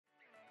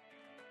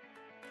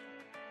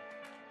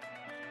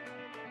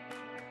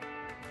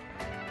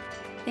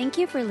Thank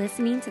you for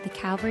listening to the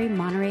Calvary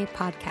Monterey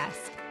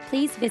podcast.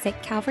 Please visit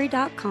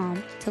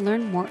calvary.com to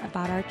learn more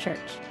about our church.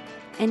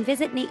 And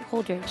visit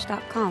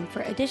nateholdridge.com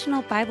for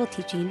additional Bible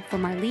teaching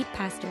from our lead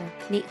pastor,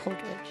 Nate Holdridge.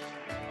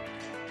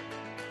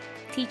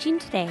 Teaching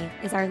today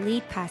is our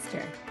lead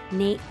pastor,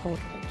 Nate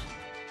Holdridge.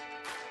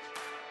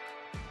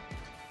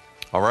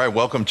 All right,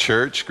 welcome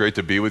church. Great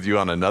to be with you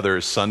on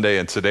another Sunday.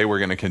 And today we're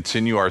going to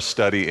continue our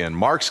study in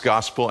Mark's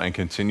Gospel and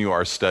continue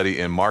our study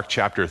in Mark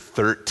chapter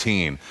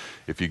 13.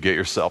 If you get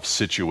yourself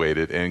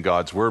situated in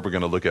God's Word, we're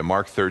going to look at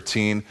Mark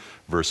 13,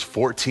 verse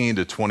 14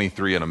 to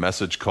 23 in a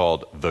message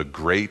called The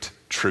Great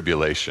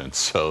Tribulation.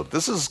 So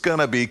this is going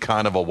to be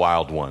kind of a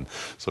wild one.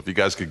 So if you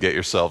guys could get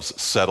yourselves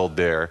settled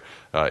there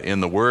in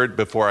the Word.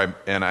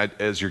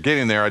 As you're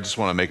getting there, I just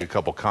want to make a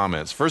couple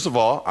comments. First of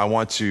all, I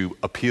want to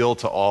appeal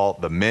to all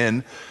the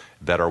men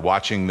that are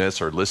watching this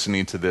or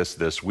listening to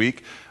this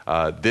week.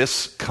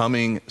 This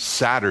coming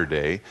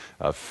Saturday,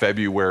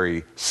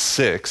 February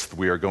 6th,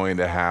 we are going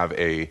to have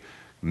a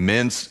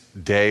men's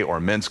day or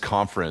men's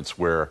conference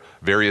where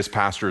various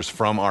pastors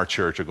from our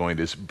church are going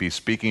to be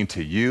speaking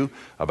to you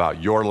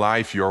about your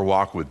life, your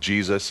walk with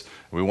Jesus.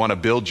 We want to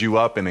build you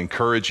up and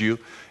encourage you.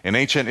 In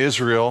ancient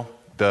Israel,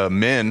 the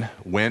men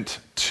went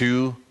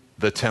to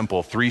the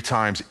temple 3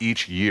 times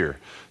each year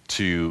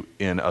to,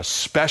 in a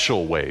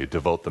special way,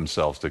 devote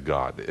themselves to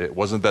God. It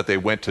wasn't that they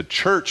went to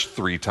church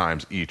 3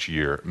 times each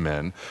year,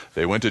 men.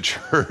 They went to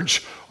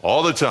church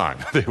all the time.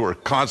 They were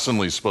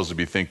constantly supposed to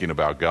be thinking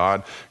about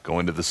God,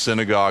 going to the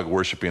synagogue,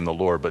 worshiping the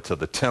Lord, but to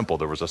the temple,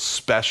 there was a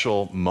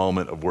special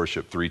moment of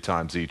worship 3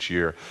 times each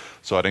year.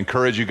 So I'd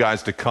encourage you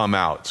guys to come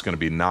out. It's going to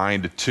be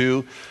 9 to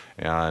 2.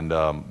 And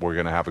we're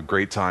going to have a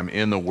great time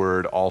in the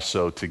Word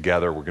also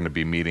together. We're going to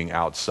be meeting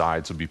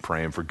outside, so be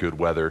praying for good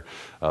weather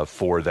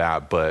for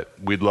that. But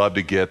we'd love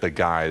to get the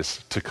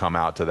guys to come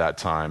out to that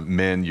time.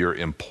 Men, you're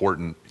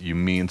important. You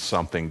mean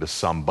something to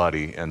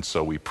somebody. And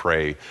so we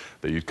pray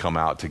that you'd come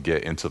out to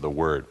get into the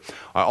Word.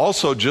 I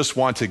also just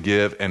want to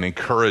give an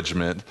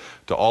encouragement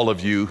to all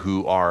of you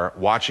who are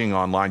watching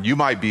online. You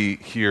might be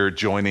here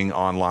joining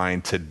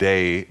online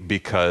today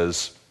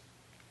because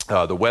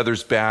the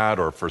weather's bad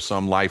or for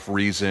some life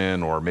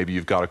reason, or maybe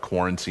you've got a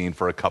quarantine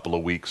for a couple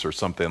of weeks or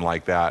something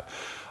like that.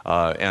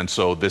 And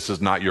so this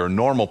is not your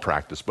normal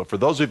practice. But for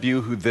those of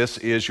you who this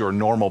is your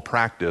normal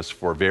practice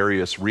for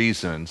various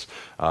reasons,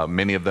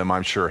 many of them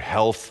I'm sure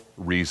health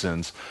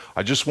reasons,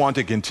 I just want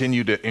to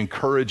continue to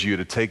encourage you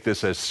to take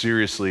this as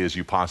seriously as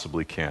you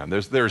possibly can.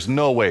 There's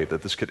no way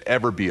that this could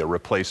ever be a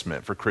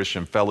replacement for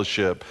Christian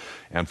fellowship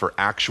and for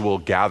actual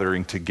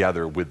gathering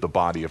together with the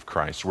body of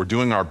Christ. We're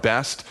doing our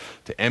best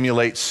to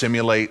emulate,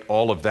 simulate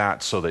all of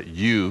that so that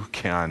you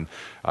can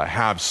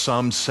have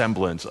some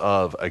semblance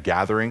of a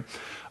gathering.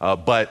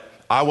 But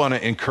I want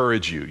to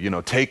encourage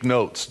you, take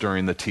notes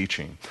during the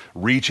teaching.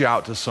 Reach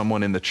out to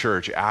someone in the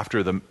church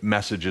after the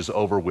message is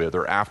over with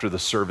or after the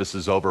service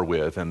is over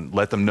with and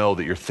let them know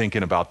that you're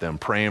thinking about them,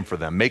 praying for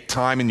them. Make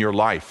time in your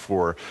life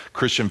for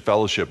Christian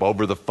fellowship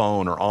over the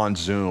phone or on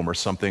Zoom or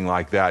something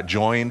like that.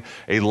 Join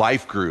a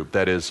life group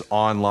that is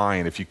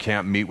online if you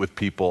can't meet with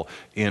people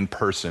in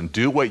person.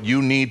 Do what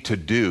you need to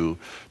do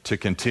to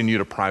continue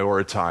to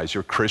prioritize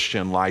your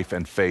Christian life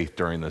and faith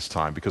during this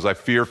time, because I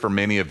fear for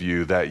many of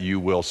you that you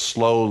will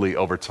slowly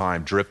over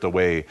time drift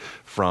away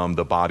from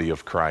the body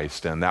of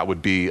Christ, and that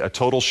would be a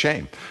total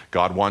shame.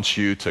 God wants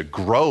you to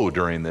grow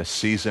during this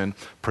season,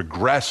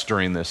 progress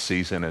during this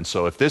season, and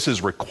so if this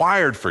is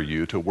required for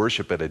you to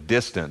worship at a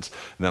distance,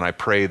 then I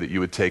pray that you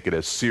would take it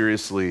as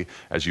seriously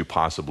as you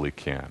possibly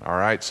can. All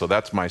right, so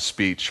that's my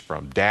speech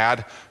from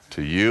Dad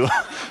to you. All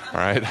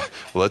right,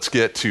 let's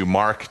get to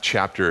Mark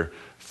chapter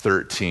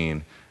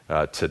 13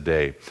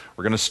 today.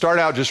 We're going to start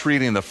out just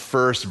reading the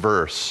first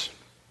verse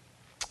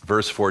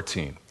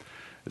 14.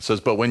 It says,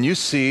 "But when you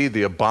see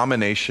the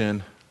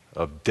abomination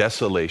of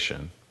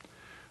desolation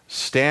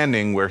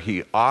standing where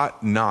he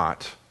ought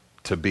not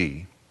to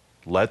be,"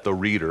 let the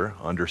reader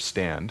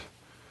understand,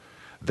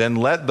 "then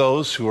let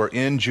those who are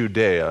in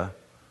Judea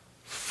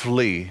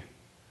flee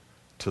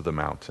to the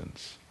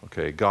mountains."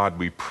 Okay, God,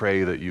 we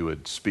pray that you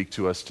would speak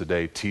to us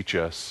today, teach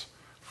us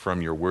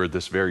from your word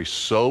this very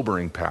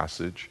sobering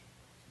passage.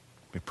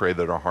 We pray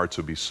that our hearts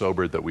would be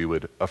sobered, that we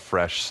would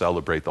afresh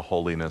celebrate the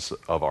holiness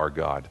of our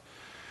God.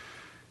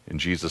 In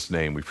Jesus'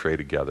 name we pray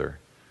together.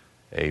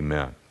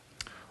 Amen.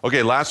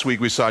 Okay, last week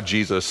we saw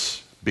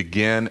Jesus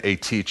begin a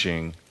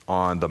teaching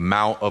on the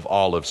Mount of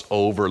Olives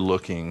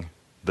overlooking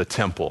the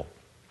temple.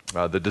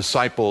 The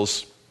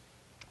disciples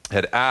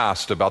had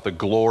asked about the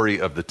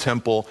glory of the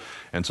temple,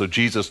 and so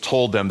Jesus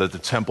told them that the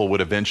temple would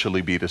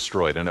eventually be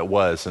destroyed, and it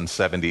was in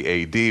 70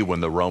 AD when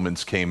the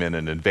Romans came in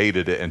and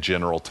invaded it, and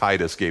General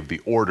Titus gave the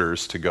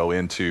orders to go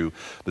into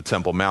the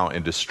Temple Mount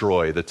and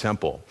destroy the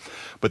temple.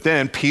 But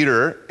then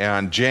Peter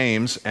and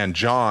James and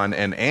John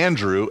and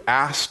Andrew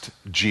asked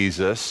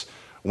Jesus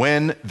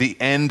when the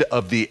end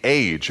of the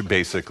age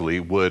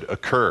basically would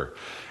occur.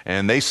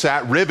 And they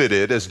sat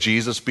riveted as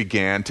Jesus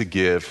began to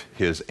give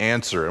his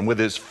answer. And with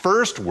his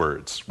first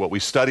words, what we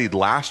studied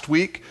last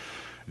week,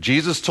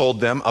 Jesus told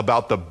them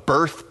about the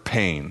birth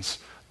pains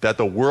that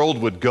the world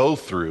would go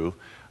through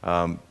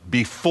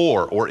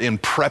before or in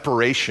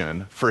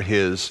preparation for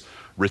his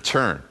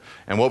return.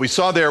 And what we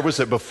saw there was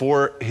that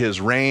before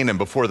his reign and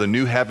before the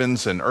new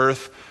heavens and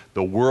earth,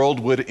 the world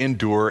would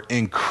endure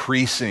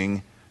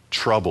increasing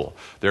trouble.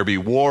 There'd be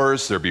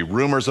wars, there'd be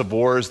rumors of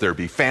wars, there'd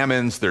be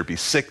famines, there'd be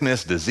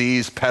sickness,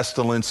 disease,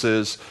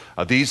 pestilences.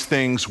 These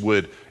things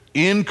would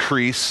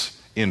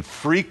increase in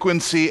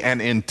frequency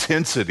and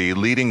intensity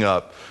leading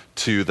up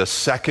to the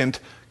second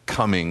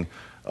coming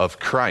of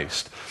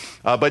Christ.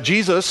 But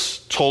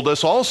Jesus told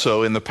us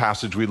also in the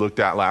passage we looked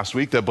at last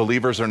week that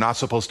believers are not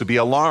supposed to be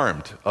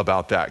alarmed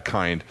about that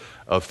kind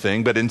of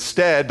thing, but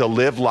instead to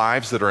live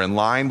lives that are in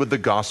line with the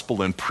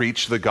gospel and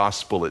preach the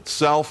gospel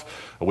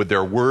itself with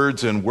their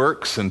words and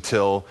works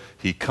until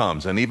he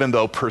comes. And even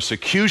though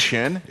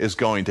persecution is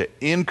going to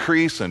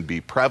increase and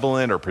be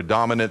prevalent or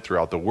predominant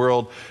throughout the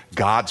world,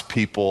 God's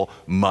people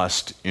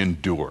must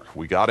endure.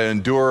 We got to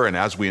endure, and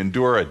as we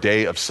endure, a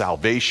day of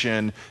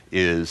salvation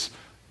is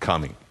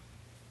coming.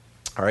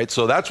 All right,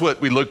 so that's what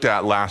we looked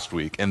at last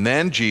week. And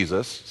then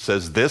Jesus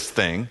says this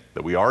thing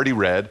that we already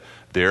read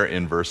there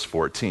in verse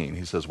 14.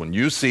 He says, when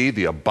you see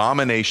the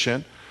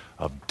abomination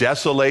of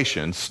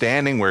desolation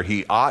standing where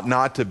he ought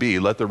not to be,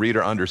 let the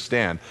reader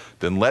understand,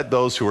 then let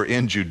those who are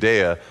in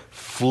Judea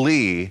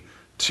flee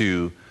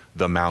to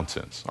the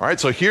mountains. All right,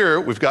 so here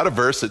we've got a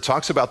verse that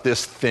talks about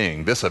this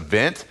thing, this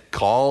event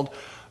called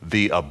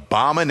the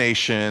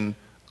abomination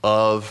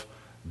of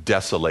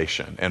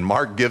desolation. And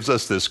Mark gives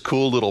us this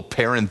cool little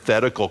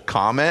parenthetical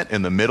comment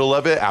in the middle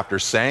of it. After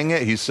saying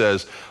it, he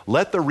says,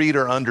 let the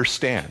reader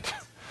understand.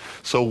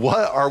 So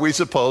what are we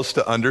supposed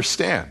to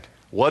understand?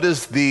 What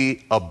is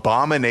the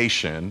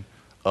abomination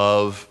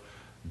of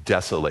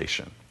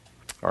desolation?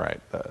 All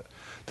right,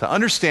 to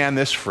understand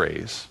this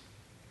phrase,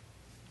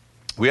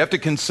 we have to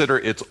consider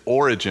its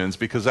origins,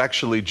 because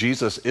actually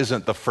Jesus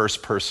isn't the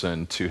first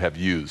person to have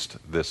used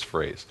this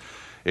phrase.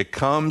 It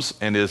comes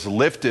and is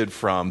lifted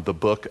from the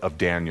book of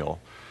Daniel,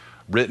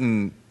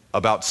 written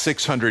about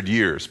 600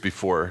 years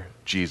before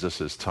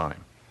Jesus'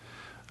 time.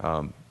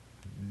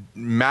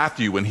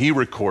 Matthew, when he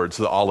records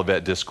the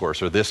Olivet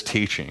Discourse, or this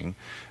teaching,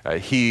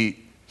 he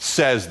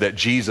says that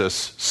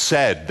Jesus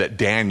said that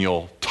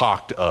Daniel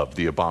talked of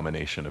the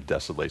abomination of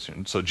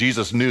desolation. So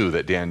Jesus knew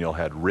that Daniel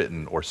had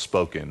written or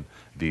spoken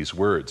these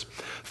words.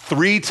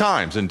 3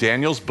 times in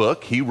Daniel's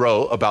book, he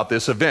wrote about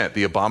this event,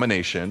 the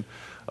abomination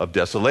of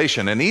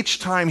desolation. And each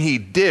time he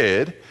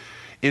did,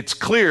 it's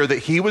clear that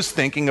he was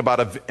thinking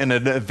about an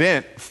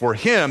event for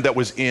him that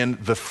was in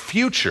the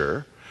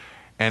future.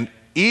 And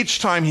each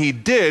time he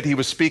did, he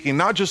was speaking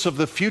not just of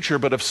the future,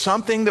 but of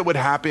something that would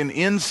happen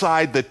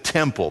inside the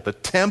temple. The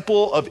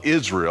temple of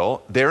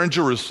Israel there in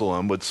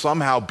Jerusalem would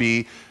somehow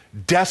be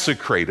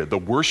desecrated. The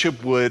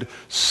worship would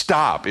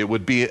stop. It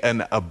would be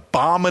an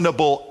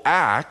abominable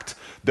act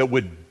that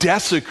would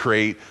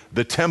desecrate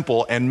the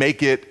temple and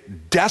make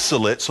it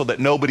desolate so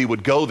that nobody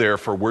would go there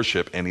for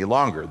worship any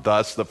longer.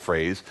 Thus the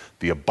phrase,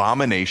 the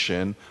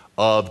abomination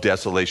of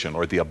desolation,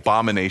 or the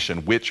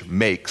abomination which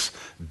makes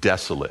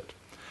desolate.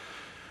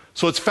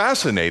 So it's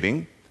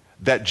fascinating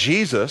that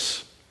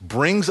Jesus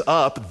brings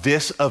up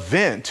this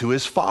event to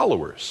his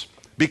followers,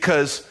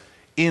 because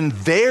in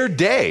their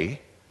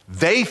day,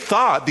 they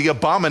thought the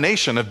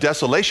abomination of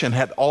desolation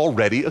had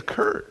already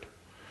occurred.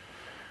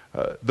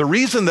 The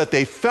reason that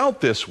they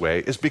felt this way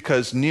is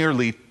because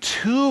nearly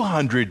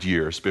 200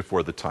 years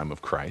before the time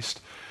of Christ,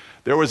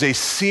 there was a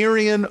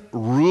Syrian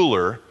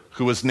ruler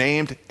who was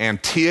named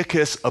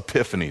Antiochus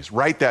Epiphanes.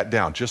 Write that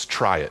down. Just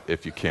try it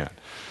if you can.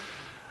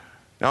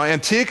 Now,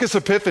 Antiochus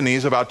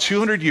Epiphanes, about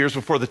 200 years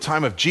before the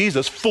time of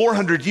Jesus,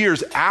 400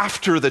 years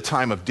after the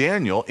time of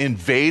Daniel,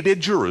 invaded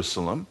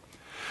Jerusalem,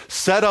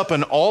 set up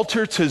an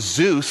altar to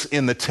Zeus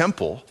in the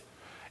temple,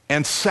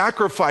 and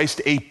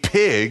sacrificed a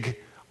pig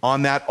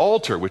on that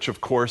altar, which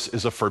of course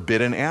is a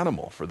forbidden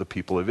animal for the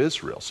people of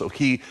Israel. So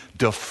he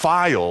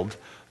defiled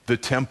the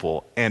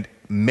temple and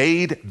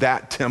made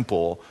that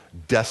temple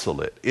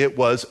desolate. It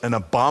was an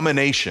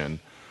abomination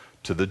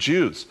to the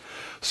Jews.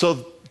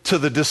 So to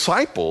the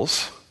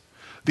disciples,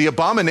 the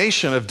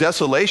abomination of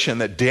desolation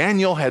that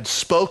Daniel had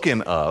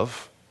spoken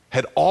of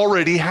had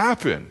already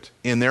happened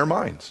in their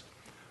minds.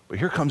 But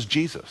here comes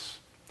Jesus.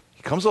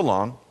 He comes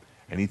along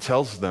and he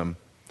tells them,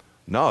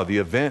 no, the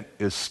event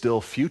is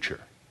still future.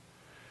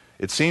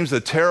 It seems the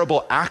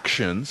terrible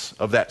actions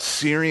of that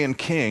Syrian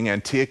king,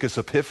 Antiochus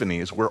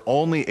Epiphanes, were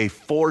only a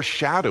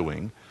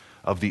foreshadowing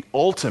of the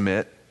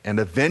ultimate and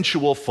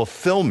eventual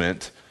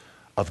fulfillment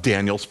of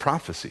Daniel's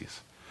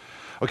prophecies.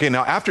 Okay,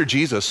 now after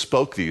Jesus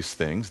spoke these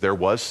things, there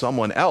was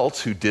someone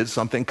else who did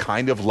something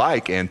kind of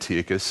like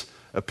Antiochus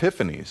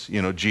Epiphanes.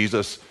 You know,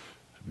 Jesus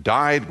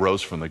died,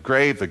 rose from the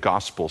grave, the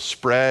gospel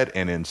spread,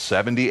 and in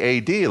 70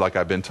 AD, like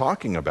I've been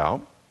talking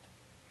about,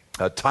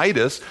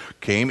 Titus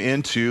came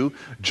into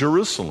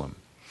Jerusalem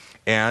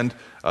and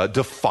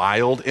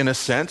defiled, in a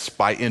sense,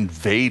 by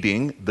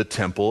invading the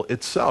temple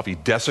itself. He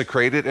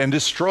desecrated and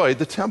destroyed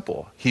the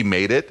temple. He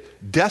made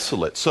it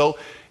desolate. So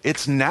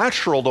it's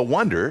natural to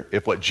wonder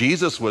if what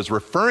Jesus was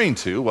referring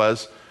to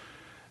was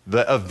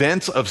the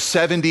events of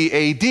 70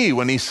 AD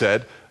when he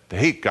said,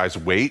 hey, guys,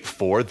 wait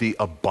for the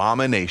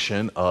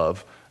abomination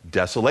of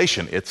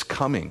desolation. It's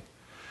coming.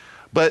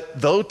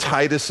 But though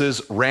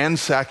Titus's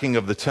ransacking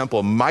of the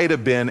temple might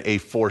have been a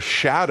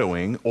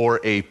foreshadowing or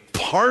a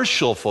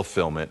partial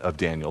fulfillment of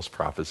Daniel's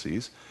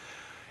prophecies,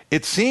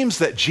 it seems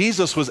that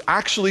Jesus was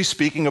actually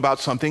speaking about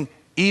something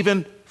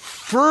even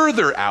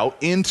further out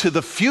into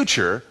the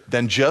future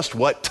than just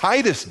what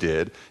Titus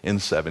did in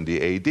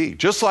 70 AD.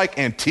 Just like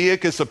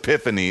Antiochus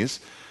Epiphanes,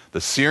 the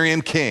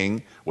Syrian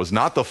king, was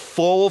not the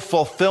full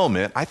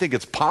fulfillment, I think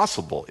it's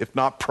possible, if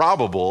not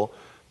probable,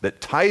 that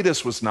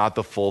Titus was not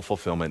the full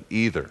fulfillment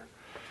either.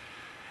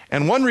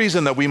 And one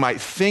reason that we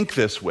might think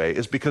this way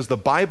is because the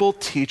Bible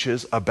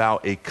teaches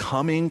about a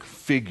coming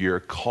figure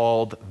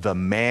called the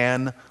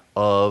man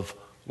of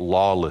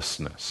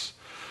lawlessness,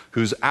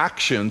 whose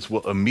actions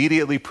will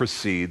immediately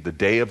precede the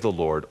day of the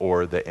Lord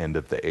or the end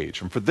of the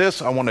age. And for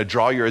this, I want to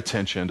draw your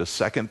attention to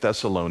 2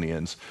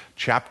 Thessalonians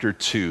chapter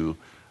 2,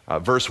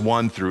 verse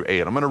 1 through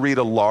 8. I'm going to read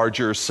a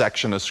larger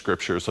section of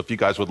scripture, so if you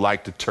guys would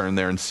like to turn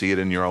there and see it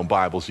in your own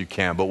Bibles, you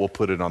can, but we'll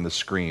put it on the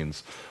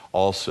screens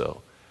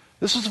also.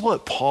 This is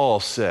what Paul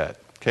said.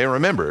 Okay,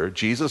 remember,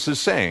 Jesus is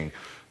saying,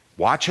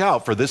 watch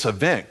out for this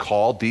event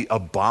called the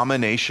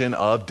abomination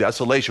of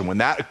desolation. When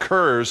that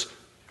occurs,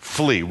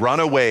 flee, run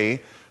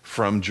away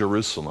from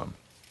Jerusalem.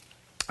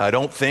 I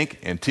don't think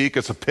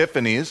Antiochus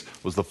Epiphanes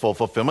was the full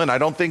fulfillment. I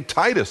don't think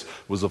Titus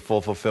was the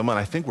full fulfillment.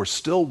 I think we're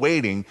still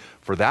waiting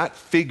for that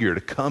figure to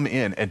come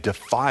in and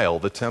defile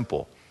the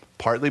temple,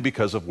 partly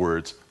because of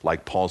words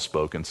like Paul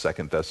spoke in 2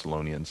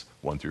 Thessalonians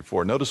 1 through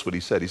 4. Notice what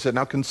he said. He said,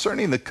 now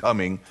concerning the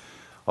coming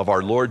of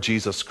our Lord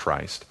Jesus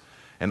Christ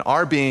and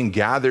our being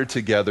gathered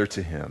together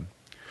to him,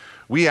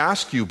 we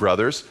ask you,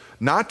 brothers,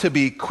 not to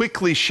be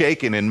quickly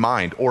shaken in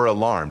mind or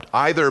alarmed,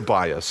 either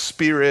by a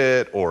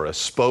spirit or a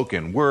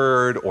spoken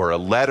word or a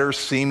letter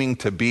seeming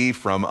to be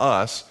from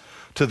us,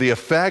 to the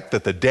effect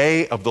that the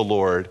day of the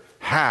Lord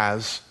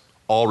has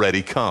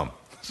already come.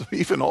 So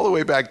even all the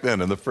way back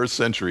then in the first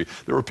century,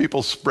 there were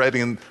people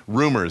spreading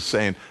rumors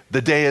saying,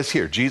 the day is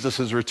here, Jesus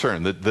has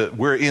returned, that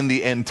we're in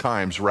the end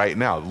times right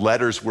now.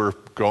 Letters were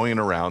going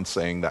around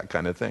saying that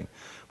kind of thing.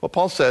 Well,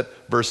 Paul said,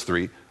 verse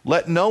 3,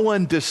 let no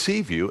one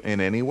deceive you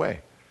in any way.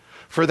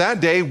 For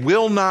that day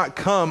will not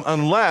come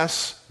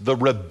unless the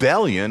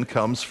rebellion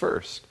comes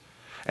first.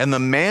 And the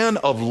man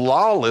of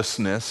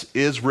lawlessness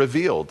is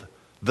revealed,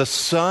 the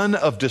son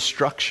of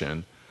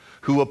destruction,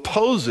 who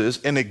opposes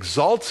and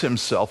exalts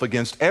himself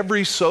against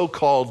every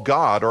so-called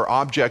God or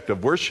object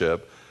of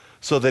worship,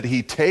 so that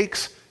he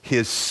takes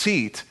his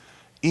seat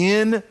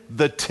in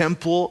the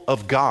temple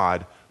of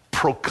God,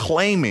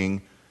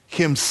 proclaiming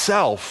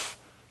himself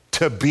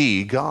to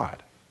be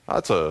God.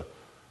 That's an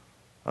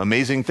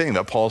amazing thing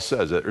that Paul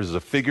says. There's a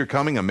figure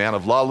coming, a man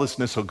of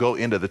lawlessness who'll go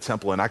into the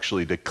temple and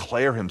actually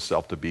declare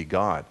himself to be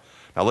God.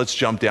 Now let's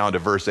jump down to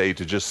verse 8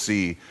 to just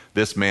see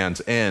this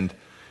man's end.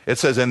 It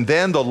says, and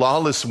then the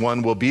lawless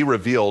one will be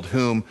revealed,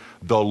 whom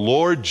the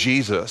Lord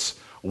Jesus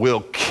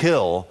will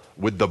kill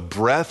with the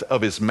breath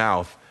of his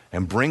mouth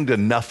and bring to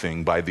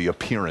nothing by the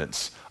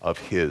appearance of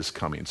his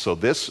coming. So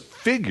this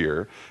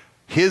figure,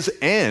 his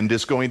end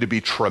is going to be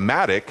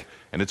traumatic,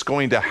 and it's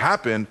going to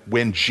happen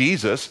when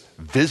Jesus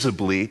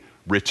visibly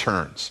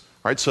returns.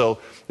 All right, so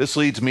this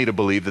leads me to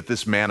believe that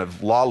this man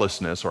of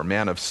lawlessness or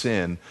man of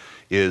sin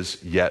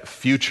is yet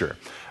future.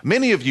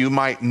 Many of you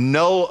might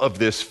know of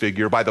this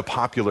figure by the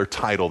popular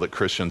title that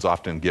Christians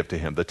often give to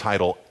him, the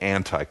title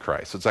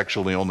Antichrist. It's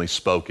actually only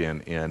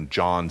spoken in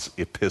John's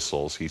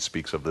epistles. He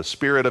speaks of the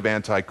spirit of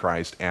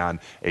Antichrist and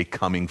a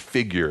coming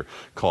figure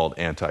called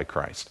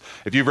Antichrist.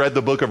 If you've read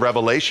the book of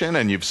Revelation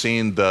and you've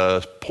seen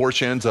the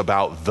portions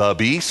about the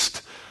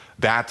beast,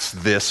 that's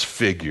this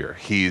figure.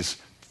 He's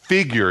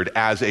figured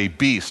as a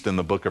beast in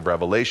the book of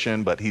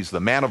Revelation, but he's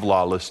the man of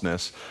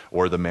lawlessness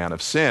or the man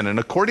of sin. And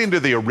according to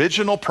the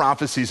original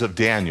prophecies of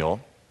Daniel,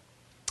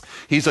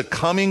 he's a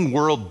coming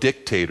world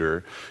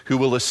dictator who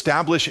will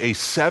establish a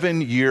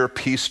 7-year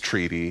peace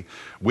treaty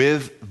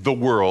with the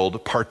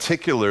world,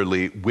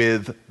 particularly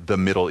with the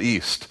Middle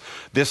East.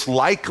 This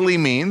likely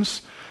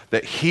means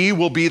that he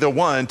will be the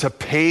one to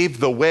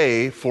pave the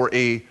way for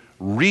a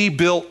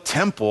rebuilt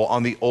temple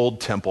on the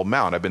old Temple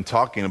Mount. I've been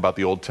talking about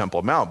the old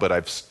Temple Mount, but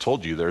I've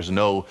told you there's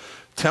no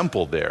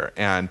temple there.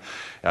 And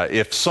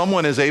if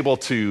someone is able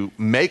to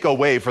make a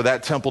way for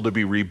that temple to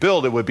be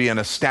rebuilt, it would be an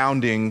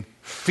astounding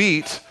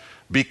feat,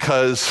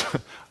 because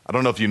I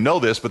don't know if you know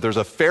this, but there's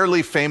a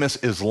fairly famous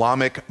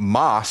Islamic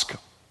mosque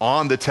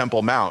on the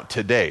Temple Mount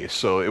today.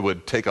 So it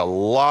would take a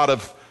lot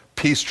of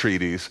peace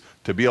treaties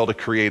to be able to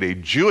create a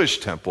Jewish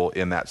temple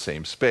in that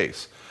same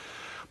space.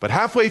 But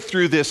halfway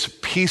through this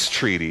peace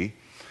treaty,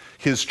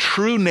 his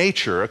true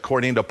nature,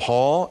 according to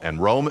Paul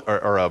and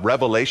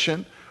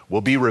Revelation,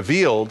 will be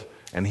revealed,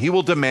 and he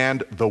will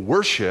demand the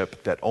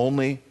worship that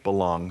only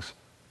belongs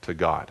to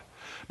God.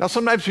 Now,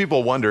 sometimes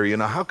people wonder,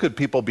 how could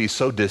people be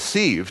so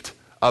deceived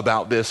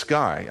about this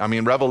guy? I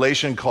mean,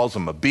 Revelation calls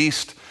him a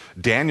beast.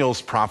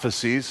 Daniel's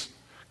prophecies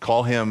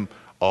call him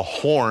a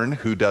horn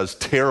who does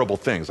terrible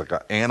things, like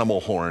an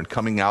animal horn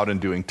coming out and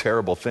doing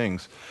terrible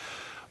things.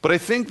 But I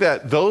think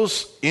that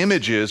those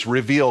images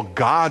reveal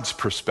God's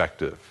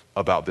perspective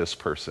about this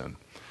person.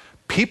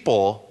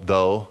 People,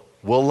 though,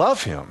 will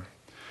love him.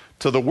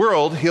 To the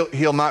world,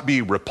 he'll not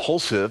be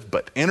repulsive,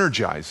 but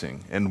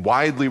energizing and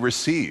widely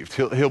received.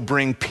 He'll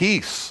bring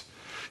peace.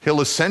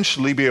 He'll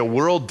essentially be a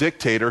world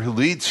dictator who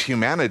leads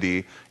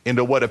humanity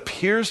into what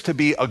appears to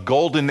be a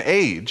golden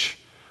age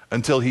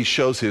until he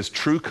shows his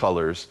true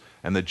colors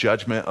and the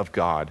judgment of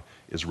God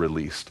is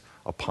released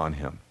upon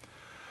him.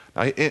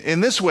 Now,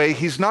 in this way,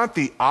 he's not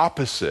the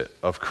opposite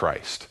of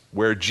Christ,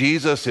 where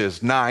Jesus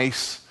is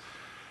nice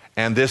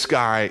and this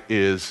guy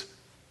is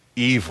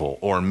evil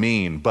or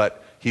mean,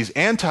 but he's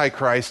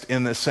anti-Christ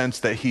in the sense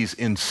that he's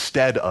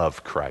instead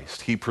of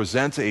Christ. He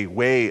presents a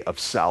way of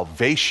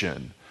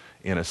salvation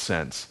in a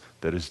sense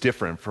that is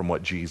different from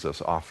what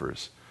Jesus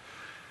offers.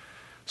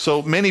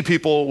 So many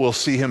people will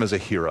see him as a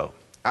hero.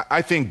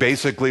 I think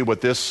basically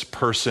what this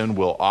person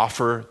will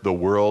offer the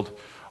world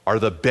are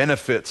the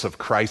benefits of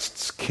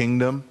Christ's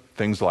kingdom,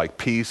 things like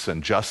peace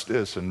and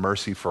justice and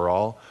mercy for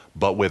all,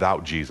 but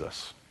without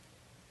Jesus.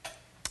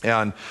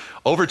 And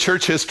over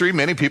church history,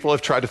 many people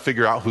have tried to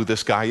figure out who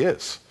this guy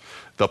is.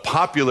 The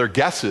popular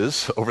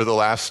guesses over the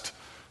last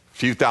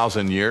few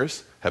thousand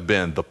years have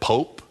been the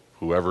Pope,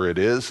 whoever it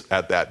is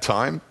at that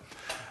time,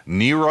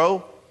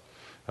 Nero,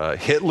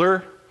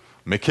 Hitler,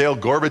 Mikhail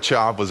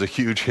Gorbachev was a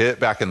huge hit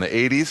back in the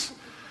 80s,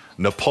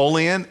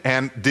 Napoleon,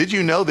 and did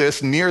you know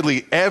this?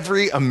 Nearly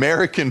every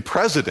American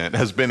president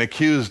has been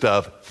accused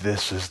of,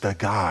 this is the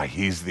guy,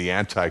 he's the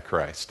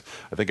Antichrist.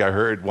 I think I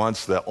heard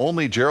once that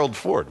only Gerald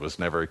Ford was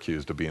never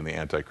accused of being the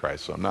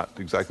Antichrist, so I'm not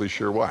exactly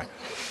sure why.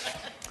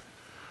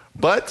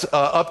 But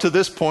up to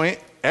this point,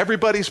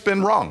 everybody's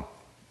been wrong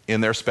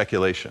in their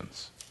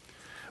speculations.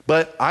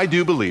 But I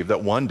do believe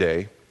that one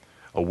day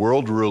a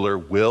world ruler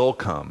will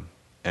come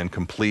and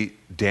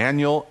complete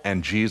Daniel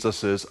and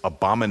Jesus's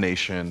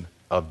abomination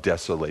of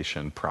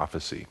desolation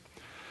prophecy.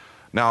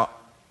 Now,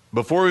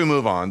 before we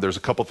move on, there's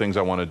a couple things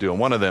I want to do, and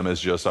one of them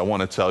is just I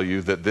want to tell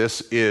you that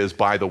this is,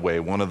 by the way,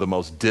 one of the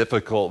most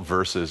difficult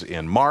verses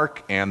in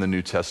Mark and the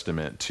New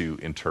Testament to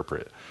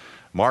interpret.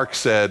 Mark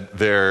said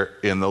there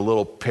in the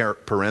little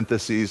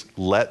parentheses,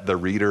 let the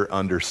reader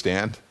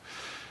understand.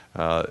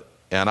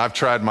 And I've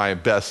tried my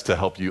best to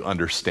help you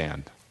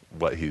understand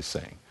what he's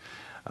saying.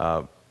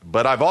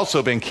 But I've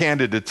also been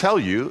candid to tell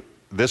you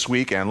this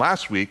week and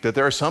last week that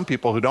there are some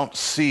people who don't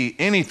see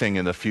anything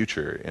in the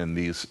future in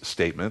these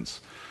statements.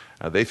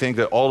 They think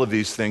that all of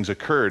these things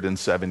occurred in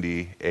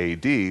 70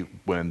 AD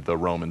when the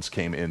Romans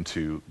came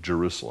into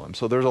Jerusalem.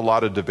 So there's a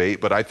lot of debate,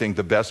 but I think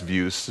the best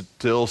view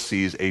still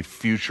sees a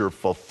future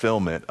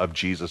fulfillment of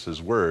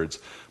Jesus' words,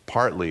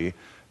 partly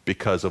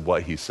because of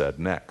what he said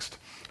next.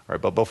 All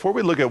right, but before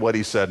we look at what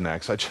he said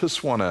next, I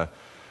just want to,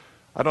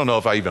 I don't know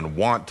if I even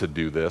want to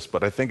do this,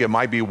 but I think it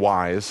might be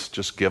wise,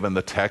 just given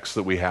the text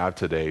that we have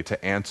today,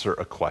 to answer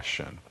a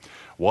question.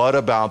 What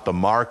about the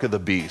mark of the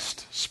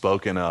beast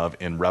spoken of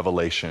in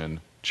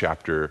Revelation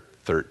chapter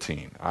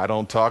 13? I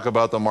don't talk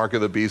about the mark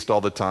of the beast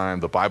all the time.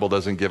 The Bible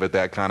doesn't give it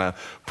that kind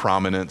of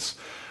prominence.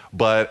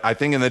 But I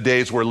think in the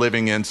days we're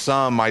living in,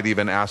 some might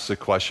even ask the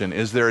question,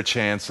 is there a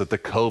chance that the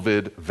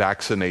COVID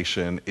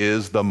vaccination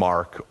is the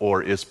mark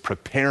or is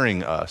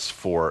preparing us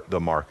for the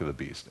mark of the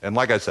beast? And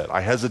like I said,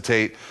 I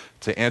hesitate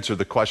to answer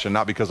the question,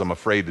 not because I'm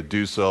afraid to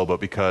do so, but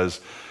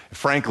because,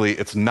 frankly,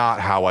 it's not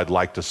how I'd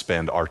like to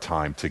spend our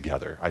time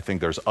together. I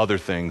think there's other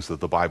things that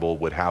the Bible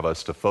would have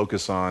us to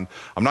focus on.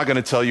 I'm not going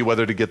to tell you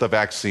whether to get the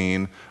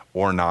vaccine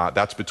or not.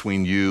 That's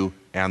between you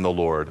and the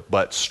Lord.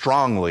 But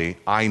strongly,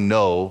 I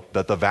know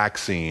that the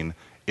vaccine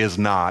is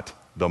not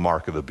the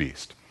mark of the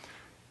beast.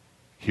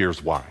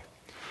 Here's why.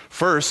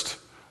 First,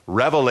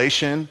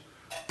 Revelation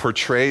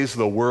portrays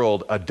the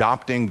world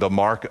adopting the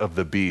mark of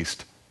the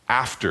beast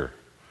after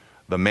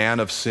the man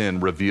of sin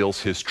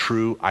reveals his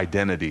true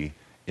identity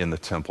in the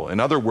temple.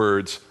 In other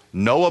words,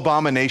 no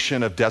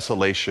abomination of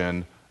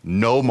desolation,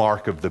 no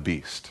mark of the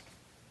beast.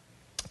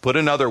 Put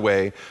another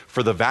way,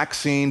 for the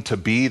vaccine to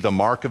be the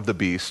mark of the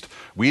beast,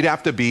 we'd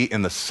have to be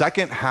in the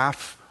second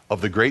half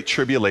of the Great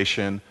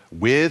Tribulation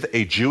with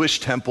a Jewish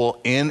temple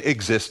in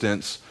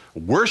existence,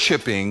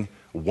 worshiping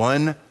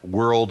one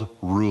world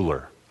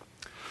ruler.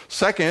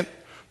 Second,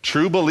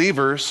 true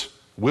believers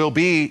will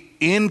be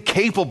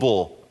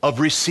incapable of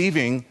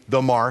receiving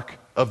the mark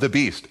of the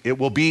beast. It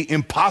will be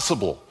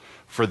impossible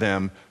for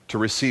them to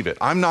receive it.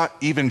 I'm not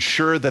even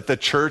sure that the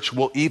church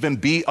will even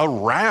be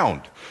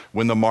around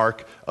when the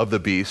mark of the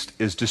beast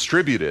is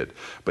distributed.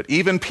 But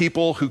even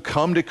people who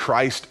come to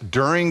Christ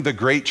during the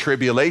Great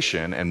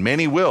Tribulation, and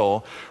many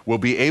will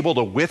be able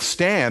to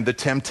withstand the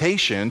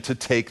temptation to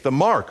take the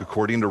mark,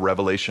 according to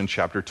Revelation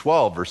chapter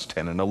 12, verse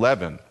 10 and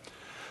 11.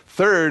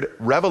 Third,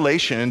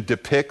 Revelation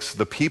depicts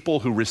the people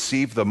who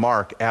receive the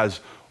mark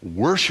as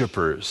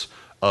worshipers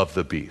of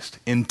the beast.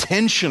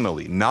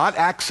 Intentionally, not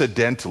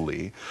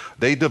accidentally,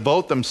 they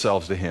devote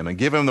themselves to him and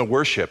give him the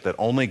worship that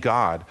only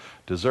God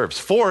deserves.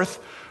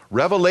 Fourth,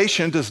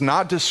 Revelation does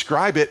not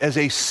describe it as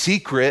a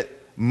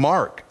secret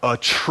mark, a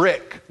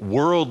trick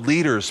world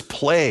leaders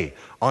play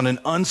on an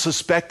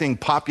unsuspecting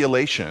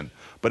population,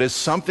 but is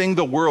something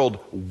the world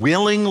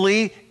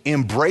willingly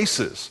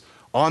embraces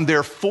on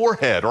their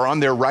forehead or on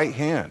their right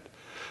hand.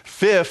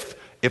 Fifth,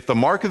 if the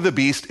mark of the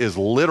beast is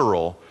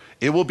literal,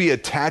 it will be a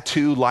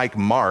tattoo-like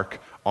mark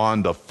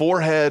on the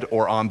forehead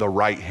or on the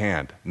right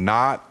hand,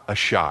 not a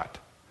shot.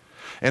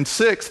 And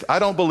sixth, I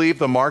don't believe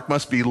the mark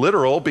must be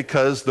literal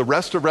because the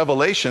rest of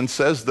Revelation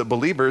says that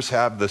believers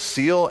have the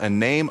seal and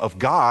name of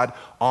God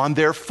on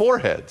their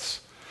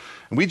foreheads.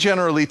 And we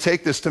generally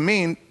take this to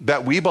mean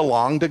that we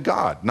belong to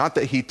God, not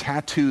that he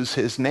tattoos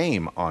his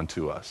name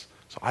onto us.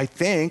 So I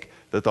think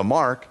that the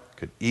mark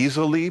could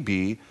easily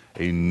be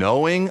a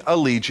knowing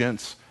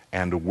allegiance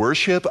and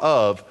worship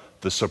of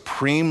the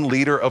supreme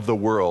leader of the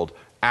world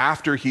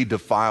after he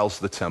defiles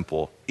the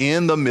temple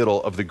in the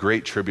middle of the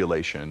Great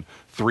Tribulation,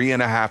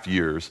 3.5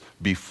 years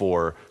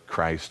before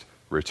Christ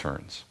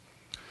returns.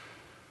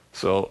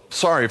 So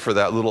sorry for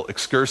that little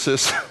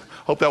excursus.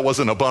 Hope that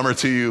wasn't a bummer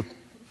to you.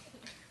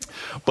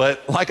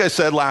 But like I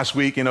said last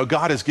week,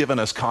 God has given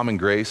us common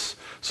grace.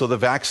 So the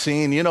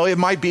vaccine, it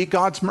might be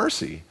God's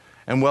mercy.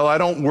 And I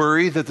don't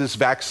worry that this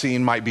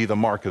vaccine might be the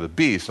mark of the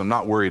beast. I'm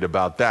not worried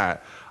about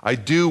that. I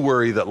do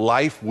worry that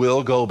life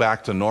will go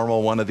back to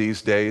normal one of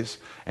these days,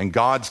 and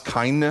God's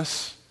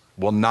kindness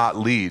will not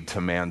lead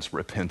to man's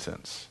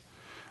repentance.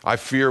 I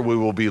fear we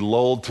will be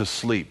lulled to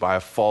sleep by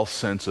a false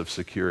sense of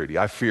security.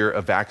 I fear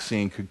a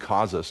vaccine could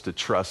cause us to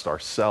trust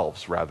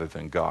ourselves rather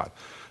than God.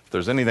 If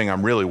there's anything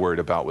I'm really worried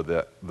about with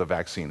the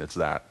vaccine, it's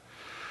that.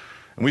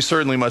 And we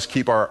certainly must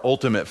keep our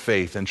ultimate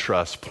faith and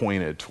trust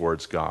pointed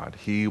towards God.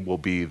 He will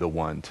be the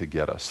one to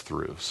get us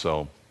through.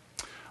 So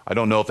I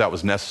don't know if that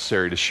was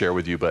necessary to share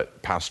with you,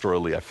 but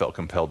pastorally I felt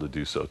compelled to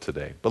do so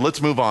today. But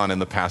let's move on in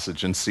the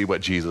passage and see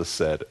what Jesus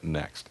said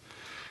next.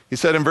 He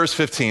said in verse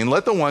 15,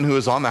 "Let the one who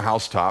is on the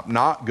housetop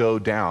not go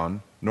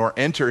down nor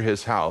enter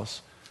his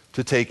house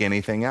to take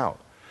anything out.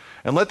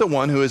 And let the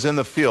one who is in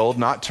the field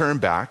not turn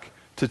back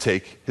to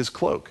take his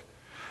cloak.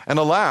 And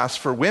alas,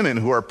 for women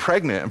who are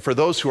pregnant and for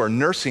those who are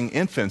nursing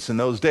infants in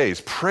those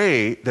days,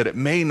 pray that it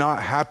may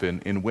not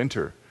happen in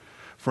winter.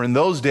 For in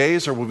those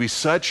days there will be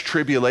such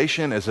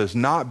tribulation as has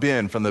not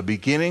been from the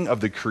beginning of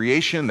the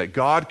creation that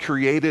God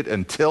created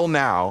until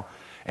now,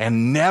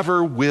 and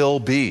never will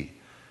be.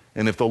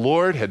 And if the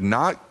Lord had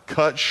not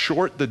cut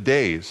short the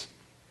days,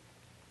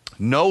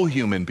 no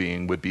human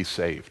being would be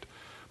saved.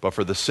 But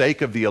for the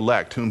sake of the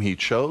elect whom he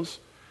chose,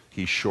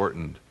 he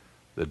shortened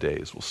the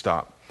days." We'll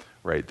stop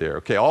right there.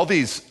 Okay, all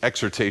these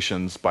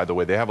exhortations, by the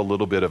way, they have a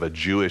little bit of a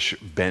Jewish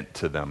bent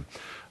to them.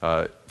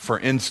 For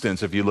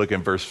instance, if you look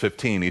in verse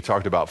 15, he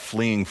talked about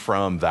fleeing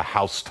from the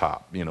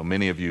housetop.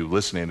 Many of you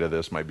listening to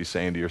this might be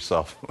saying to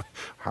yourself,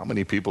 how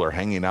many people are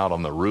hanging out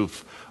on the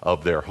roof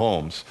of their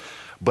homes?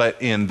 But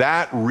in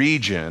that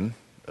region,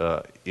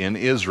 in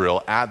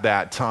Israel at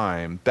that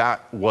time,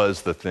 that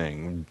was the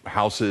thing.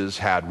 Houses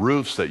had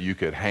roofs that you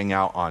could hang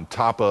out on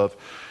top of.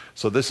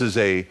 So this is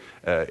a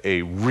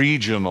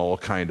regional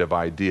kind of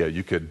idea.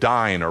 You could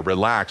dine or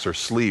relax or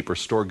sleep or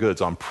store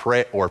goods on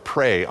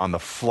pray on the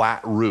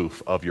flat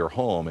roof of your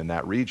home in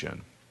that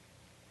region.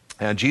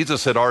 And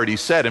Jesus had already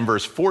said in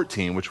verse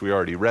 14, which we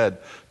already read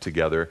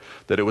together,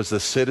 that it was the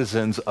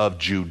citizens of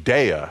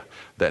Judea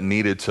that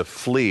needed to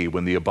flee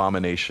when the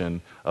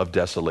abomination of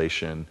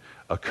desolation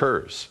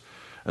occurs.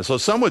 And so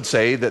some would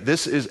say that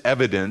this is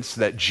evidence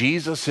that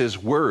Jesus'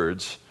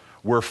 words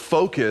were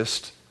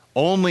focused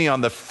only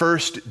on the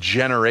first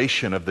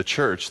generation of the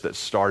church that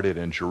started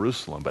in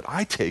Jerusalem. But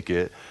I take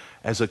it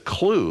as a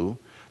clue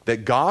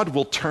that God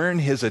will turn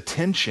his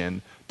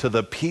attention to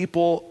the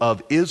people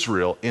of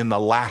Israel in the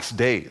last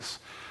days,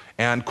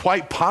 and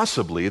quite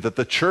possibly that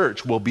the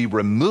church will be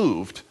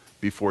removed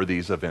before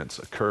these events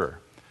occur.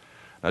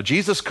 Now,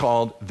 Jesus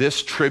called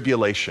this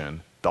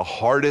tribulation the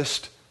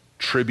hardest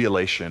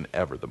tribulation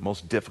ever, the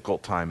most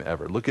difficult time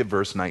ever. Look at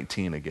verse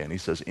 19 again. He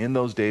says, "In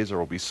those days there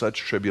will be such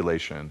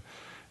tribulation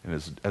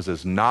as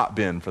has not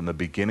been from the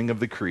beginning of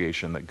the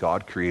creation that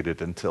God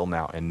created until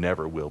now, and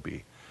never will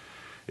be."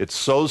 It's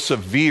so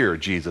severe,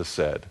 Jesus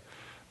said,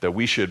 that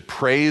we should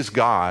praise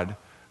God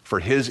for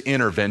his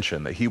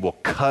intervention, that he will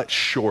cut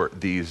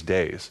short these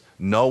days.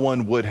 No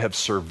one would have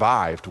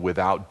survived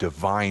without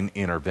divine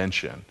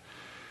intervention.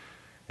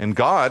 And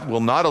God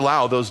will not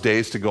allow those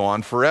days to go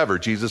on forever.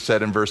 Jesus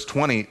said in verse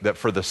 20 that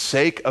for the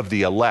sake of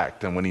the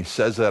elect, and when he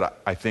says that,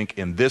 I think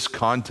in this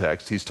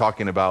context, he's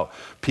talking about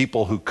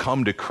people who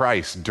come to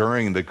Christ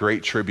during the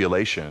Great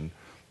Tribulation.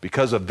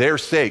 Because of their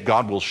sake,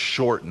 God will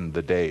shorten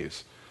the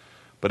days.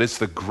 But it's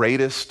the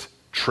greatest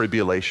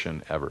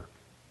tribulation ever.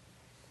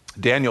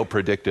 Daniel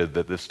predicted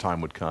that this time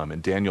would come. In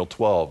Daniel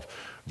 12,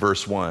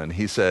 verse 1,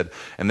 he said,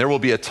 "And there will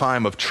be a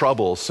time of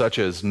trouble such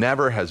as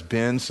never has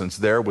been since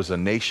there was a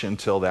nation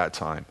till that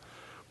time.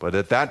 But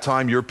at that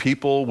time your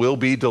people will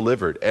be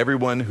delivered.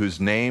 Everyone whose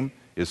name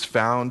is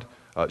found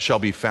shall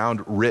be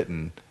found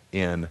written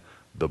in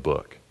the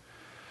book."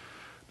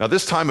 Now,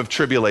 this time of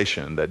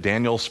tribulation that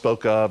Daniel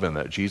spoke of and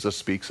that Jesus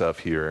speaks of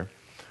here,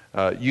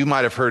 you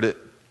might have heard it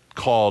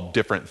called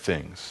different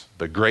things.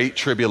 The Great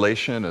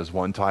Tribulation is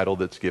one title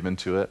that's given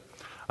to it.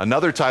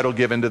 Another title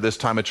given to this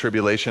time of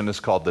tribulation is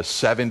called the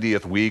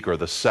 70th week or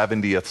the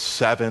 70th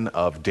seven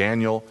of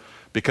Daniel,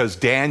 because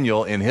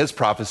Daniel in his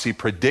prophecy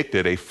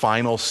predicted a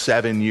final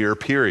 7-year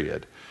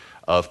period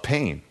of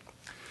pain.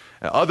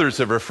 And others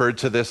have referred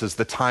to this as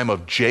the time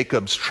of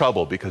Jacob's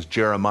trouble, because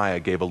Jeremiah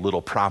gave a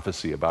little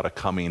prophecy about a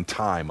coming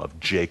time of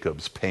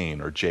Jacob's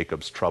pain or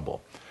Jacob's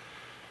trouble.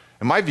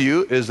 And my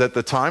view is that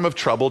the time of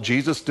trouble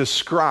Jesus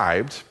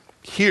described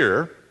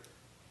here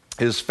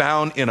is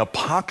found in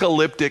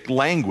apocalyptic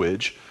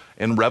language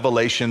in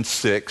Revelation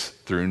 6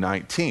 through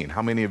 19.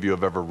 How many of you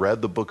have ever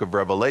read the book of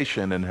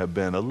Revelation and have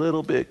been a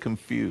little bit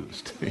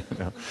confused?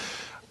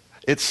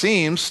 It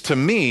seems to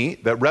me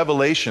that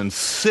Revelation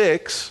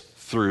 6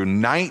 through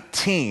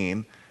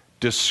 19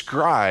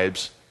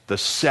 describes the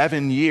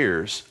 7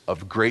 years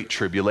of great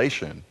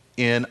tribulation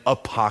in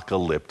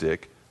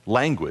apocalyptic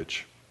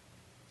language.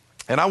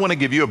 And I want to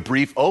give you a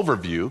brief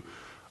overview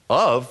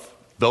of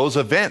those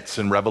events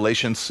in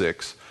Revelation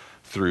 6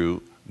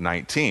 through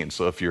 19.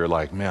 So if you're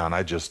like, man,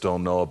 I just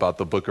don't know about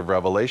the book of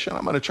Revelation,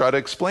 I'm going to try to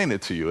explain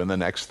it to you in the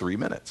next 3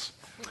 minutes.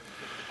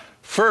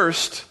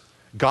 First,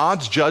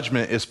 God's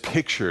judgment is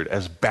pictured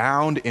as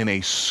bound in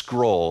a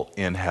scroll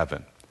in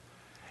heaven.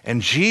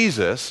 And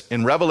Jesus,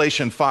 in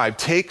Revelation 5,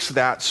 takes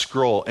that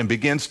scroll and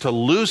begins to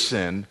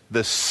loosen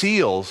the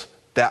seals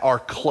that are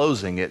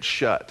closing it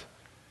shut.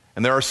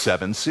 And there are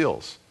 7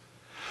 seals.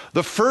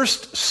 The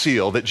first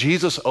seal that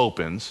Jesus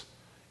opens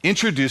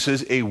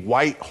introduces a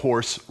white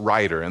horse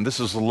rider, and this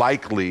is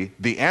likely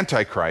the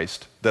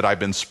Antichrist that I've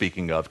been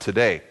speaking of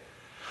today.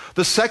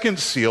 The second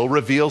seal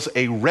reveals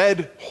a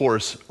red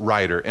horse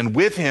rider, and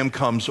with him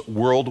comes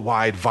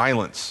worldwide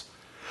violence.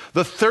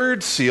 The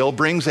third seal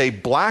brings a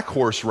black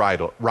horse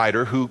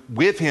rider who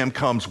with him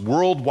comes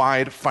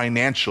worldwide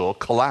financial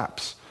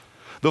collapse.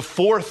 The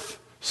fourth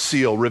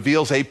seal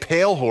reveals a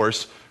pale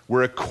horse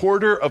where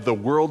 1/4 of the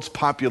world's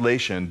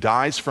population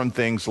dies from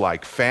things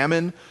like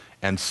famine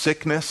and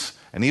sickness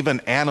and even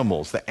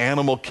animals, the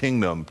animal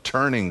kingdom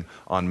turning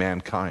on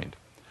mankind.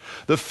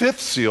 The fifth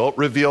seal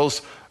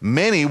reveals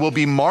many will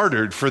be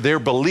martyred for their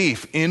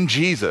belief in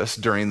Jesus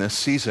during this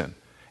season.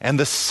 And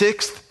the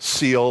sixth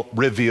seal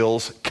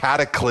reveals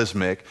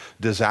cataclysmic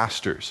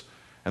disasters.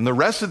 And the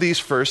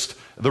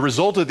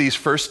result of these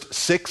first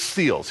 6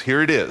 seals,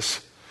 here it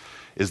is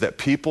that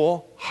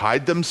people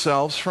hide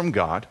themselves from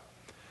God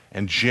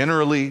and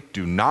generally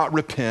do not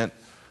repent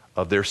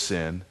of their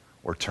sin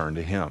or turn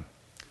to Him.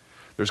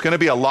 There's going to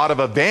be a lot of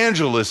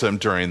evangelism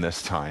during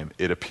this time,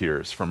 it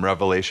appears, from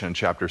Revelation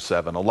chapter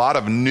 7. A lot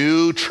of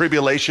new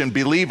tribulation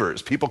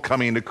believers, people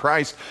coming to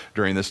Christ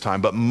during this time.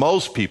 But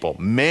most people,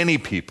 many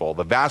people,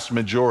 the vast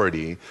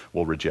majority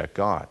will reject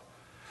God.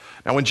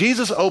 Now, when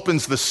Jesus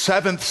opens the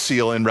 7th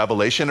seal in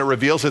Revelation, it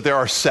reveals that there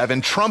are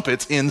 7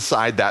 trumpets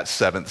inside that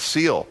 7th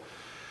seal.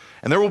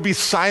 And there will be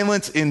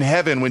silence in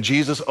heaven when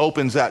Jesus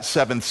opens that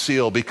 7th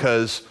seal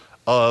because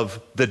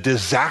of the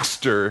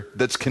disaster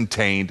that's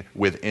contained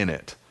within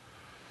it.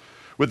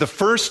 With the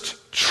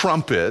first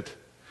trumpet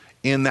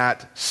in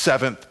that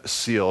 7th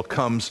seal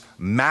comes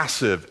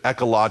massive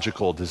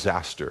ecological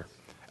disaster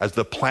as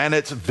the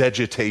planet's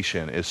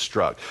vegetation is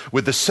struck.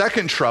 With the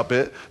second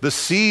trumpet, the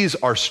seas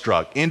are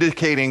struck,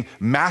 indicating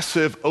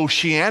massive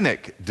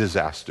oceanic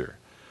disaster.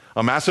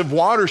 A massive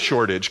water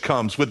shortage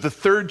comes with the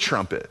third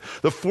trumpet.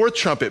 The fourth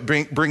trumpet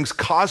brings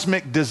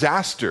cosmic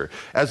disaster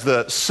as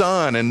the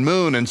sun and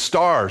moon and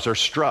stars are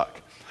struck.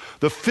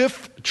 The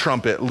fifth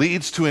trumpet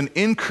leads to an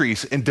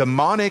increase in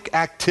demonic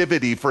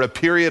activity for a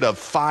period of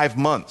 5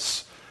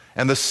 months.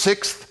 And the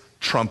sixth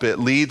trumpet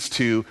leads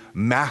to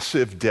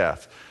massive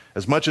death.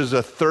 As much as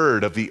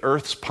 1/3 of the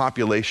earth's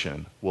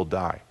population will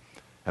die.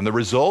 And the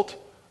result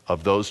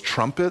of those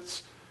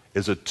trumpets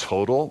is a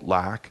total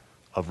lack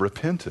of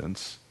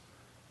repentance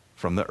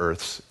from the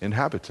earth's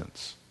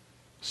inhabitants.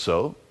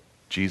 So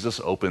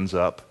Jesus opens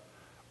up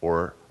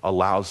or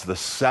allows the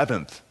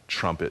 7th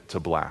trumpet to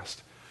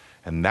blast.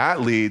 And that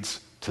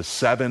leads to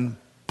 7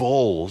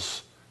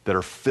 bowls that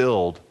are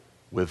filled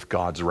with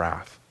God's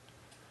wrath.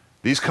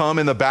 These come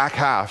in the back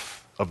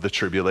half of the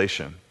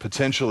tribulation,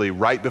 potentially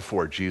right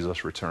before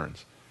Jesus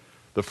returns.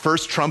 The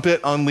first trumpet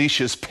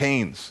unleashes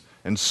pains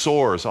and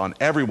sores on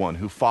everyone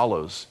who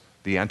follows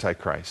the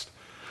Antichrist.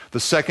 The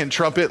second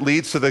trumpet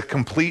leads to the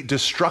complete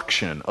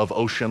destruction of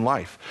ocean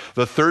life.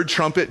 The third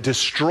trumpet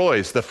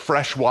destroys the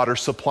freshwater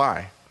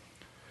supply.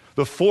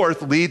 The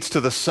fourth leads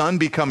to the sun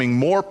becoming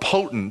more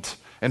potent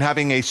and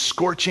having a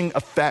scorching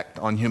effect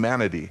on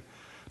humanity.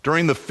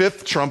 During the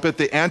 5th trumpet,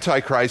 the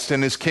Antichrist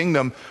and his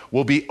kingdom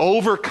will be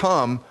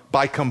overcome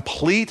by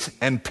complete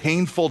and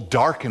painful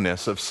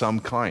darkness of some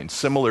kind,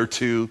 similar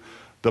to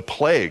the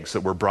plagues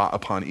that were brought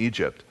upon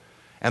Egypt.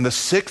 And the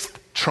 6th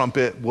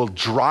trumpet will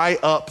dry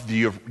up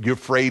the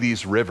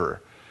Euphrates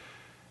River.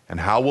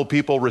 And how will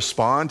people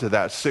respond to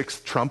that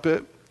 6th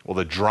trumpet? Well,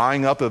 the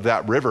drying up of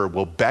that river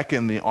will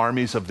beckon the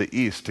armies of the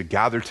east to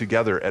gather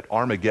together at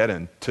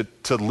Armageddon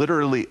to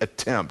literally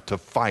attempt to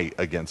fight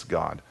against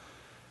God.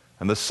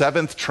 And the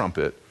 7th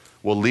trumpet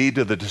will lead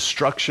to the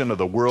destruction of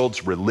the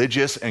world's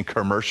religious and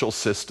commercial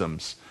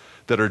systems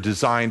that are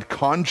designed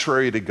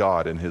contrary to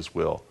God and his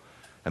will.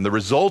 And the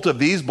result of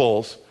these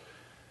bowls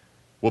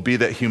will be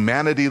that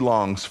humanity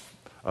longs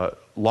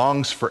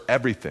for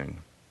everything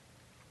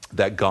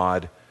that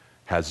God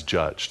has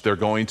judged. They're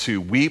going to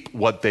weep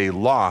what they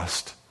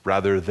lost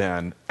rather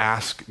than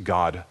ask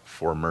God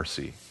for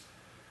mercy.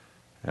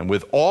 And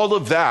with all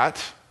of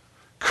that,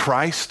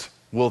 Christ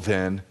will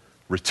then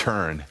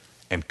return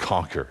and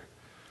conquer.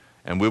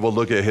 And we will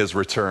look at his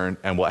return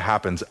and what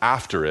happens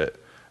after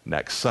it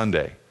next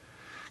Sunday.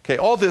 Okay,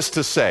 all this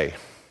to say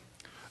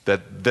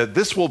that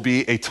this will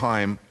be a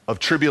time of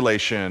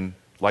tribulation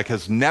like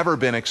has never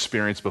been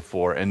experienced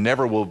before and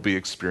never will be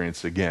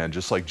experienced again,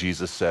 just like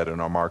Jesus said in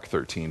our Mark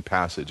 13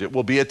 passage. It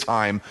will be a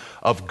time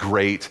of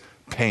great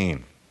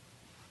pain.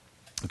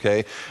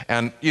 Okay?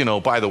 And,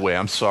 by the way,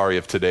 I'm sorry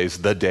if today's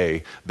the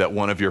day that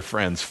one of your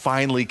friends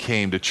finally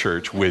came to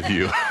church with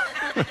you.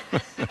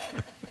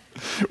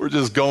 We're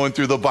just going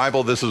through the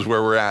Bible. This is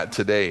where we're at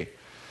today.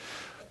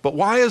 But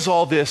why is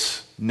all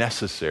this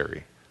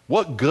necessary?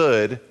 What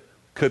good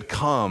could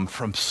come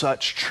from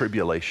such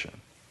tribulation?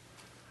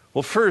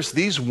 Well, first,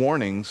 these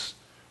warnings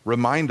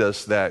remind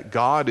us that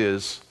God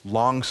is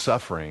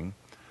long-suffering,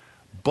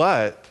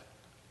 but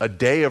a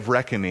day of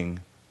reckoning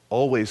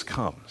always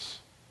comes.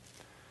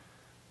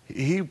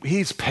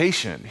 He's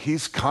patient,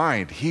 he's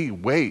kind, he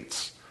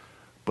waits,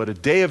 but a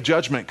day of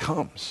judgment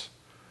comes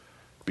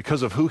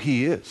because of who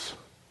he is.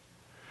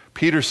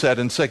 Peter said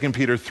in 2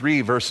 Peter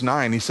 3, verse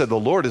 9, he said, "The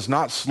Lord is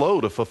not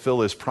slow to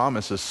fulfill his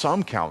promises.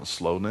 Some count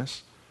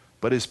slowness,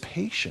 but is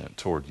patient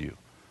toward you,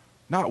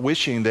 not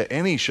wishing that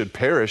any should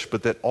perish,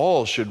 but that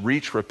all should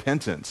reach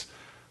repentance.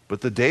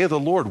 But the day of the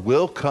Lord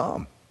will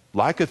come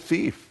like a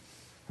thief,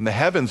 and the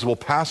heavens will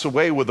pass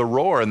away with a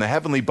roar, and the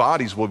heavenly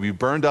bodies will be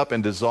burned up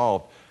and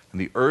dissolved,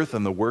 and the earth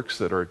and the works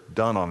that are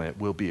done on it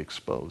will be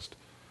exposed."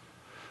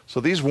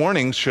 So these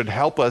warnings should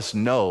help us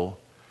know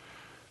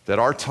that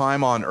our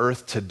time on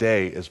earth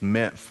today is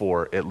meant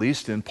for, at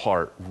least in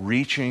part,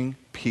 reaching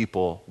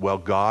people while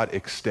God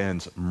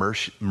extends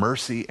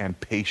mercy and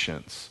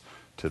patience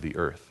to the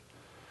earth.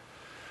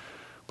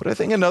 But I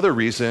think another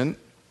reason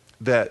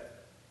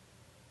that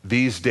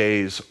these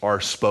days are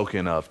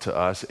spoken of to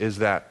us is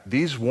that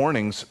these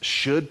warnings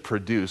should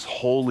produce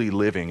holy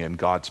living in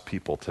God's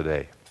people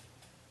today.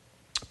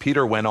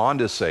 Peter went on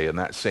to say in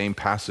that same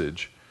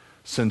passage,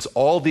 "Since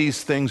all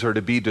these things are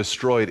to be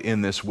destroyed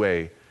in this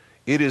way,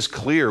 it is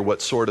clear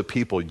what sort of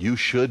people you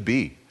should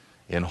be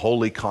in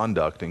holy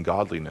conduct and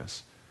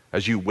godliness,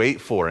 as you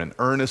wait for and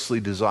earnestly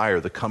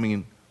desire the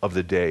coming of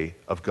the day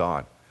of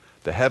God.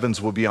 The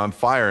heavens will be on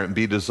fire and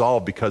be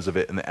dissolved because of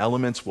it, and the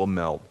elements will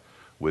melt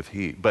with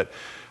heat." But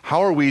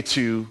how are we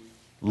to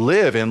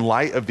live in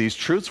light of these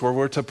truths where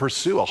we're to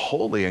pursue a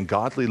holy and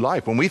godly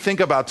life? When we think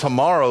about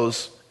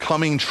tomorrow's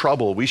coming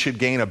trouble, we should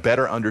gain a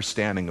better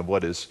understanding of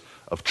what is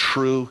of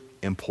true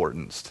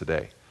importance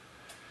today.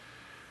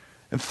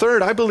 And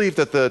third, I believe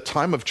that the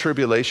time of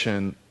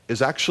tribulation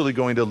is actually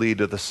going to lead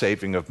to the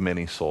saving of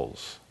many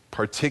souls,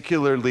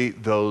 particularly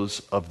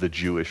those of the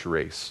Jewish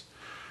race.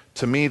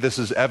 To me, this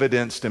is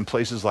evidenced in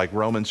places like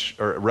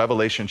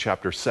Revelation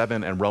chapter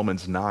 7 and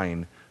Romans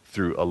 9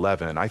 through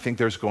 11. I think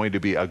there's going to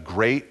be a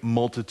great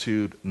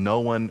multitude no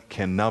one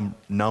can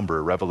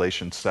number,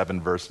 Revelation 7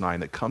 verse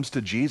 9, that comes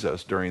to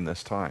Jesus during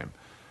this time.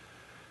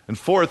 And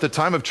fourth, the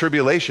time of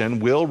tribulation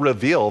will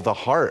reveal the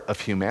heart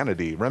of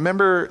humanity.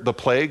 Remember the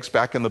plagues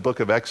back in the book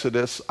of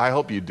Exodus? I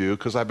hope you do,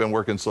 because I've been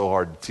working so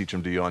hard to teach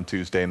them to you on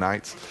Tuesday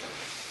nights.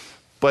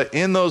 But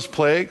in those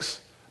plagues,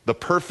 the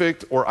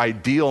perfect or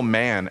ideal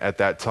man at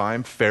that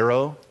time,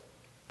 Pharaoh,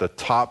 the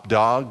top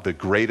dog, the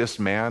greatest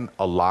man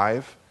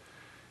alive,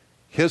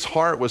 his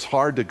heart was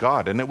hard to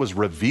God, and it was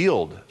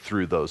revealed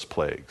through those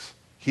plagues.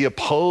 He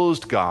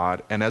opposed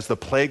God, and as the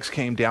plagues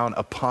came down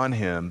upon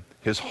him,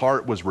 his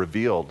heart was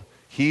revealed.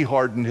 He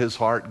hardened his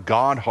heart,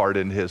 God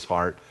hardened his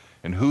heart,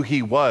 and who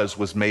he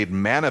was made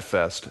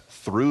manifest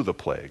through the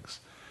plagues.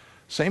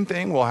 Same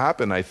thing will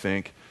happen, I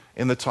think,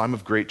 in the time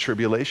of great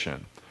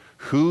tribulation.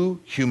 Who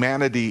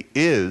humanity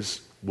is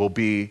will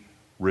be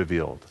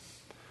revealed.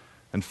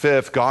 And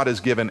fifth, God has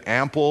given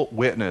ample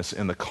witness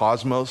in the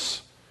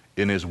cosmos,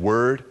 in his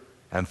word,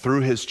 and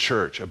through his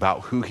church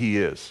about who he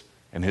is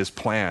and his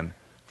plan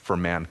for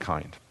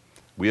mankind.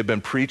 We have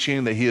been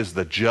preaching that he is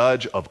the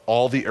judge of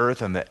all the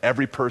earth and that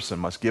every person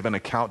must give an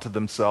account to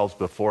themselves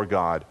before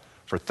God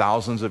for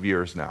thousands of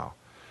years now.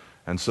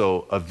 And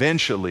so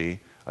eventually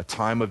a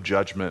time of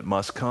judgment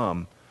must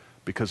come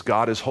because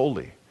God is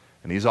holy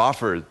and he's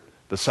offered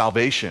the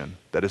salvation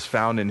that is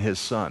found in his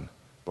Son.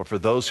 But for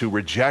those who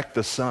reject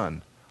the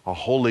Son, a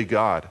holy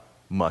God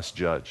must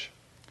judge.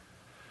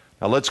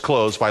 Now let's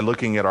close by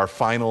looking at our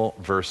final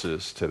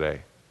verses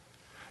today.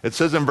 It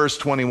says in verse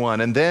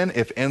 21, "And then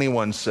if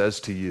anyone says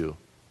to you,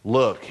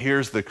 'Look,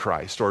 here's the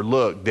Christ,' or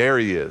 'Look, there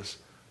he is,'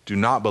 do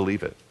not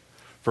believe it.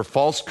 For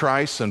false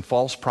Christs and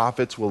false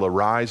prophets will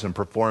arise and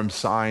perform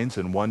signs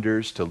and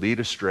wonders to lead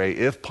astray,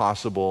 if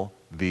possible,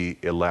 the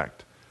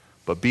elect.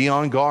 But be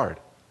on guard.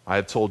 I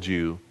have told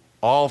you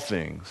all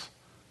things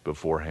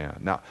beforehand.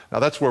 Now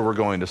that's where we're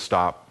going to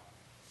stop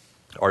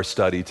our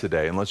study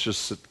today. And let's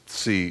just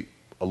see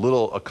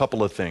a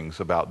couple of things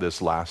about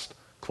this last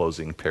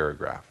closing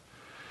paragraph.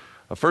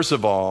 First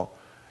of all,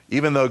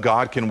 even though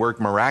God can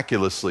work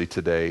miraculously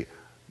today,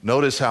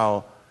 notice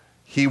how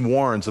he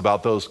warns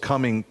about those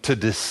coming to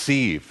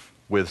deceive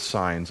with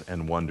signs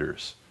and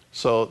wonders.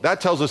 So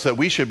that tells us that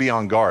we should be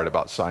on guard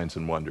about signs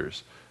and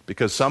wonders,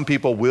 because some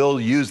people will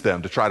use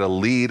them to try to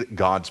lead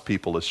God's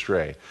people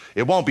astray.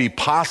 It won't be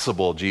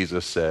possible,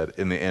 Jesus said,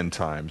 in the end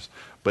times,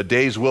 but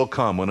days will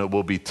come when it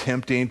will be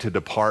tempting to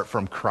depart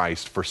from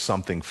Christ for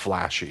something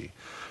flashy.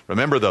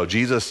 Remember though,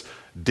 Jesus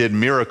did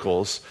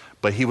miracles,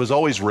 but he was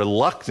always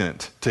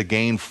reluctant to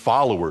gain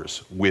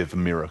followers with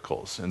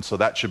miracles. And so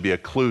that should be a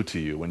clue to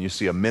you. When you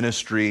see a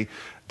ministry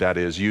that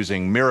is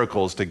using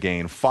miracles to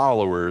gain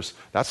followers,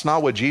 that's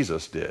not what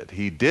Jesus did.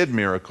 He did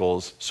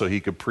miracles so he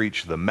could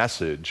preach the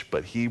message,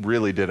 but he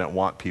really didn't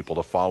want people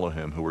to follow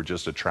him who were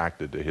just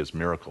attracted to his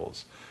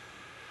miracles.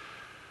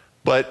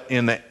 But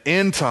in the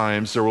end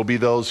times, there will be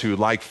those who,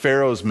 like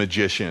Pharaoh's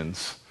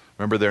magicians,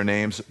 remember their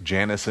names,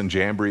 Jannes and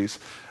Jambres,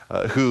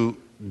 who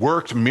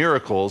worked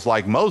miracles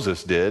like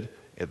Moses did.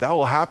 That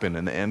will happen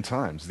in the end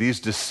times.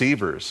 These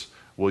deceivers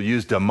will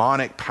use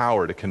demonic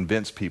power to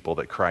convince people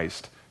that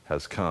Christ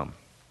has come.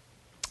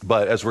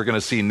 But as we're going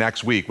to see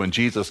next week, when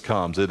Jesus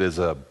comes, it is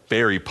a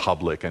very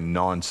public and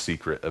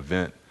non-secret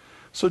event.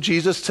 So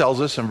Jesus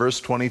tells us in verse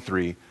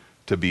 23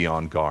 to be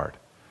on guard.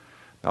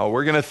 Now,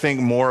 we're going to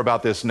think more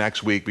about this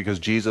next week because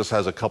Jesus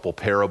has a couple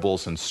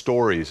parables and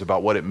stories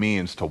about what it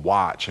means to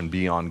watch and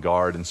be on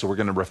guard. And so we're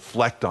going to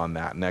reflect on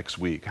that next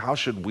week. How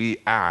should we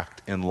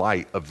act in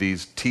light of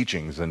these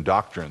teachings and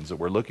doctrines that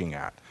we're looking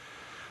at?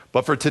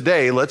 But for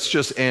today, let's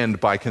just end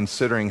by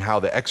considering how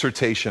the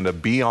exhortation to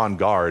be on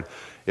guard,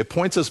 it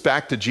points us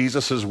back to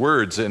Jesus'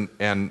 words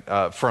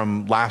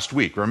from last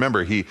week.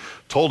 Remember, he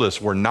told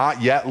us we're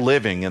not yet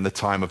living in the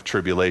time of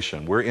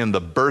tribulation. We're in the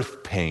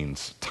birth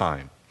pains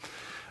time.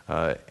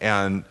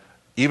 And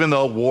even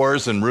though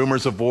wars and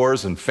rumors of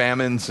wars and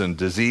famines and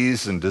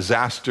disease and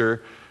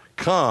disaster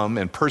come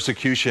and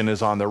persecution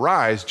is on the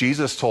rise,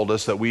 Jesus told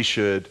us that we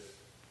should,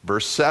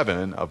 verse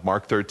 7 of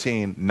Mark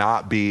 13,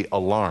 not be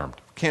alarmed.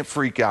 Can't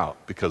freak out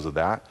because of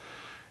that.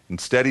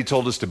 Instead, he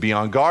told us to be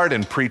on guard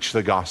and preach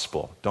the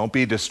gospel. Don't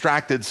be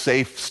distracted,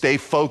 stay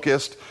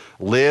focused,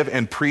 live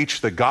and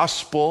preach the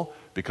gospel,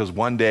 because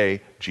one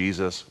day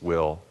Jesus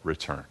will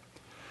return.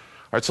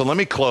 All right, so let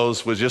me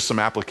close with just some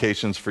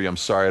applications for you. I'm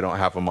sorry I don't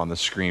have them on the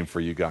screen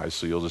for you guys,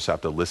 so you'll just have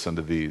to listen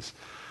to these.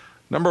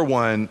 Number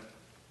one,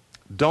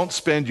 don't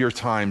spend your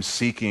time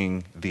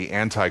seeking the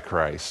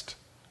Antichrist,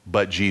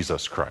 but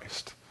Jesus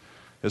Christ.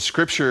 The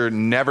scripture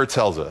never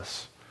tells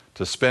us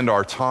to spend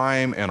our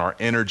time and our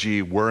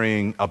energy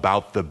worrying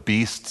about the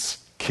beast's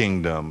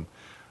kingdom,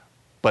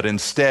 but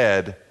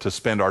instead to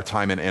spend our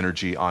time and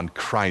energy on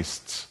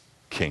Christ's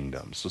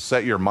kingdom. So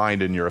set your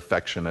mind and your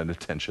affection and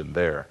attention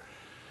there.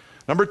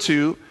 Number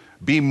two,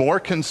 be more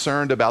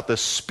concerned about the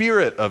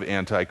spirit of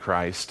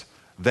Antichrist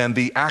than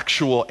the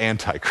actual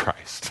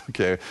Antichrist.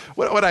 Okay,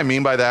 what I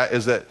mean by that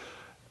is that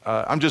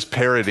I'm just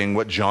parroting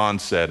what John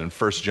said in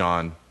 1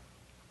 John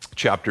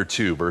chapter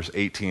 2, verse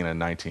 18 and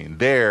 19.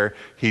 There,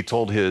 he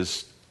told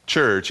his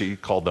church, he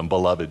called them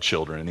beloved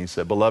children. He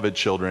said, beloved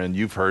children,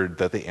 you've heard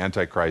that the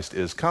Antichrist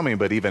is coming,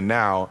 but even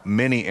now,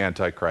 many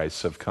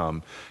Antichrists have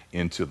come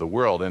into the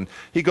world. And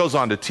he goes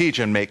on to teach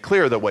and make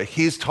clear that what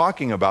he's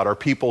talking about are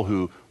people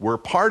who were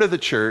part of the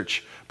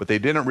church, but they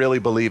didn't really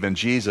believe in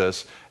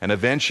Jesus, and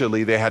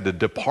eventually they had to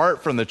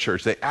depart from the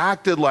church. They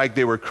acted like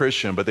they were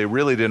Christian, but they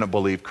really didn't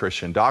believe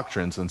Christian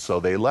doctrines, and so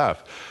they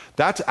left.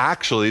 That's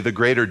actually the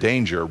greater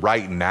danger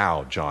right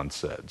now, John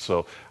said.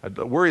 So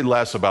worry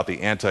less about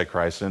the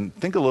Antichrist and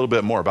think a little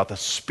bit more about the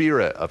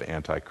spirit of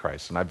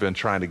Antichrist. And I've been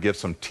trying to give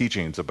some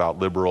teachings about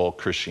liberal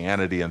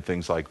Christianity and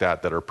things like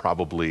that that are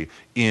probably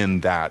in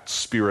that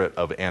spirit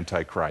of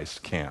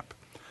Antichrist camp.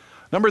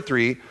 Number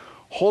three,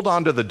 hold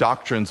on to the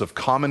doctrines of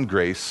common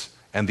grace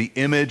and the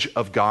image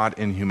of God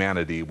in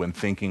humanity when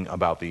thinking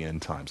about the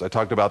end times. I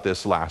talked about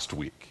this last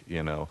week.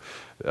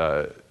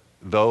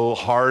 Though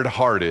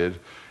hard-hearted,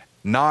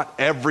 not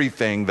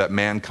everything that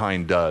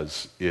mankind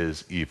does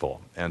is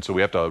evil. And so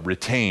we have to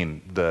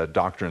retain the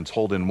doctrines,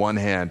 hold in one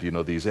hand,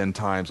 these end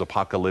times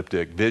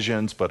apocalyptic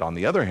visions, but on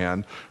the other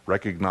hand,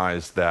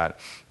 recognize that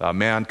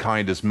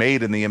mankind is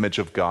made in the image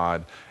of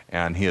God,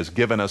 and he has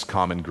given us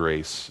common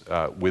grace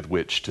with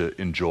which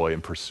to enjoy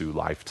and pursue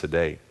life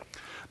today.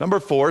 Number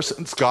four,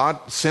 since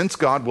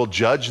God will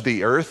judge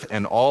the earth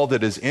and all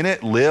that is in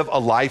it, live a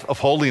life of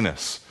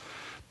holiness.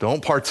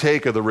 Don't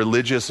partake of the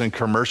religious and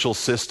commercial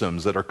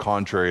systems that are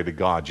contrary to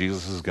God.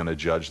 Jesus is going to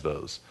judge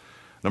those.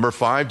 Number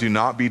five, do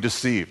not be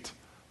deceived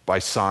by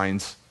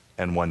signs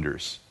and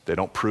wonders. They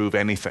don't prove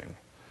anything.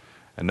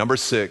 And number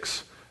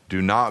six,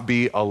 do not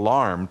be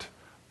alarmed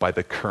by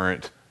the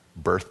current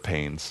birth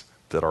pains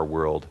that our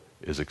world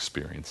is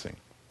experiencing.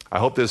 I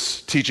hope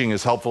this teaching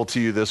is helpful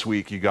to you this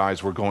week, you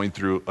guys. We're going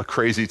through a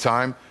crazy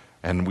time,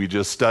 and we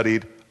just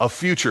studied a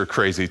future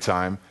crazy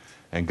time.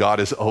 and God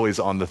is always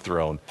on the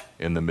throne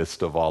in the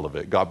midst of all of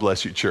it. God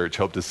bless you, church.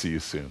 Hope to see you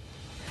soon.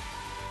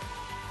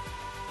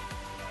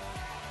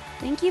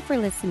 Thank you for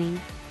listening.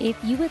 If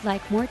you would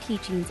like more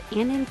teachings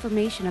and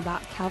information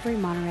about Calvary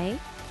Monterey,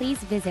 please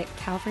visit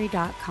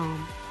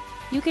calvary.com.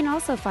 You can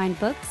also find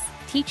books,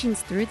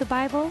 teachings through the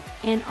Bible,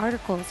 and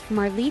articles from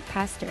our lead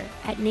pastor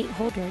at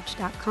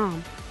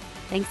nateholdridge.com.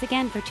 Thanks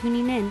again for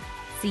tuning in.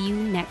 See you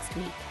next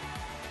week.